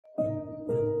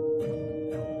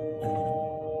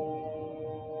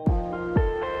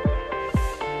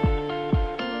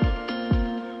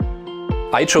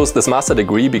I chose this master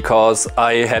degree because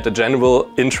I had a general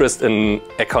interest in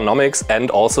economics and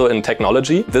also in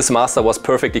technology. This master was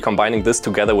perfectly combining this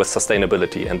together with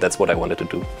sustainability, and that's what I wanted to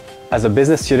do. As a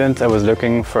business student, I was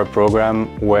looking for a program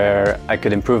where I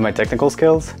could improve my technical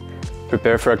skills,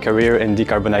 prepare for a career in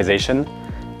decarbonization,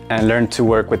 and learn to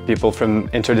work with people from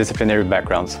interdisciplinary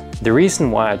backgrounds. The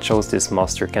reason why I chose this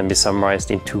master can be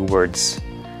summarized in 2 words: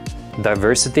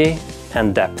 diversity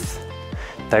and depth.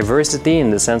 Diversity in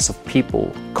the sense of people,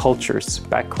 cultures,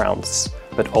 backgrounds,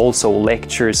 but also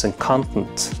lectures and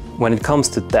content. When it comes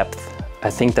to depth, I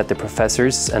think that the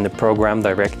professors and the program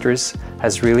directors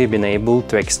has really been able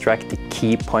to extract the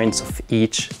key points of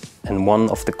each and one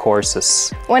of the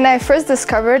courses. When I first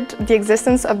discovered the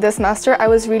existence of this master, I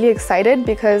was really excited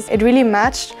because it really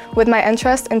matched with my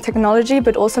interest in technology,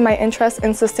 but also my interest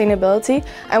in sustainability.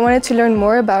 I wanted to learn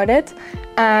more about it.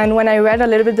 And when I read a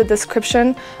little bit the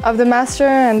description of the master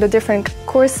and the different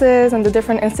courses and the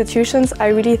different institutions, I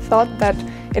really thought that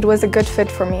it was a good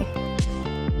fit for me.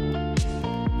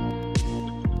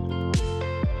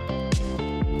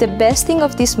 The best thing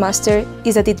of this master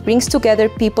is that it brings together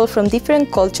people from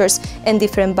different cultures and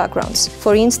different backgrounds.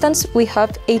 For instance, we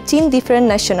have 18 different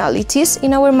nationalities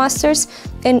in our masters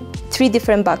and 3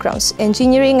 different backgrounds: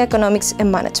 engineering, economics,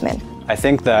 and management. I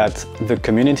think that the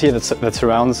community that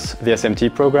surrounds the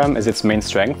SMT program is its main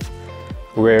strength.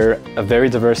 We're a very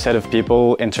diverse set of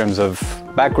people in terms of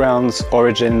backgrounds,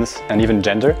 origins, and even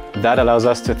gender. That allows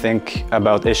us to think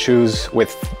about issues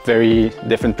with very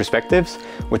different perspectives,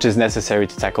 which is necessary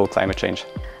to tackle climate change.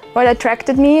 What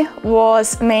attracted me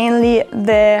was mainly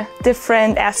the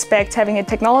different aspects, having a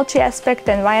technology aspect,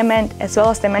 the environment, as well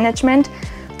as the management,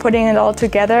 putting it all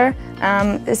together.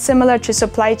 It's similar to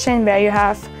supply chain, where you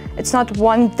have it's not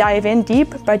one dive in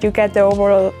deep, but you get the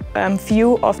overall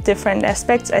view of different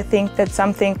aspects. I think that's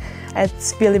something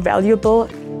that's really valuable.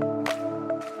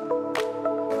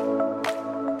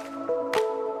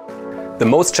 The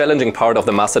most challenging part of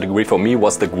the master degree for me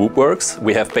was the group works.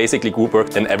 We have basically group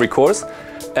work in every course.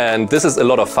 And this is a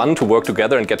lot of fun to work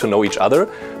together and get to know each other.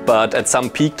 But at some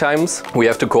peak times, we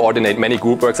have to coordinate many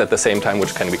group works at the same time,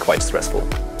 which can be quite stressful.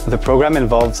 The program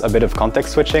involves a bit of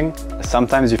context switching.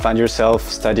 Sometimes you find yourself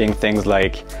studying things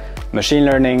like machine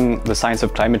learning, the science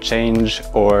of climate change,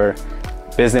 or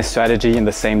business strategy in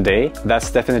the same day.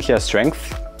 That's definitely a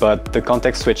strength, but the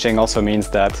context switching also means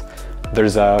that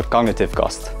there's a cognitive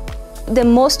cost. The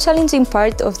most challenging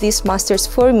part of these masters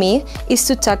for me is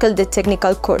to tackle the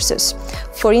technical courses.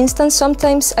 For instance,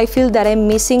 sometimes I feel that I'm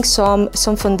missing some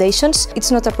foundations.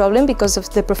 It's not a problem because of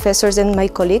the professors and my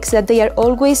colleagues, that they are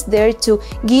always there to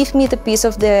give me the piece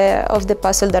of the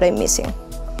puzzle that I'm missing.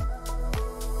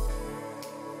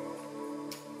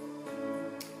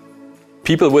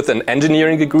 People with an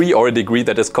engineering degree or a degree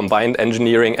that is combined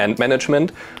engineering and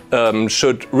management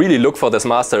should really look for this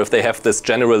master if they have this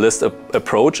generalist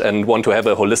approach and want to have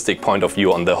a holistic point of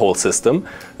view on the whole system,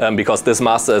 because this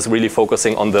master is really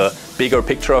focusing on the bigger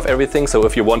picture of everything. So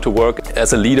if you want to work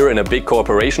as a leader in a big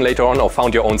corporation later on, or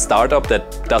found your own startup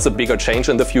that does a bigger change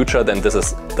in the future, then this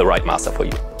is the right master for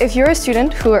you. If you're a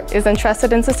student who is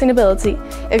interested in sustainability,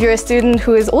 if you're a student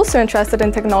who is also interested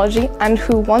in technology and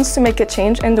who wants to make a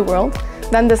change in the world,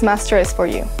 then this master is for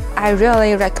you. I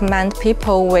really recommend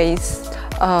people with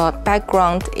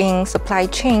background in supply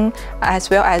chain, as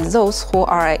well as those who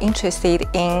are interested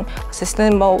in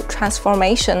sustainable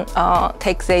transformation,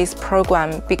 take this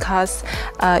program, because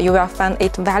you will find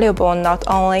it valuable not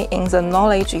only in the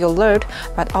knowledge you learned,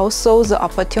 but also the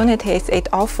opportunities it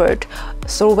offered,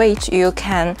 through which you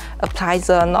can apply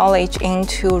the knowledge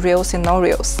into real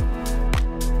scenarios.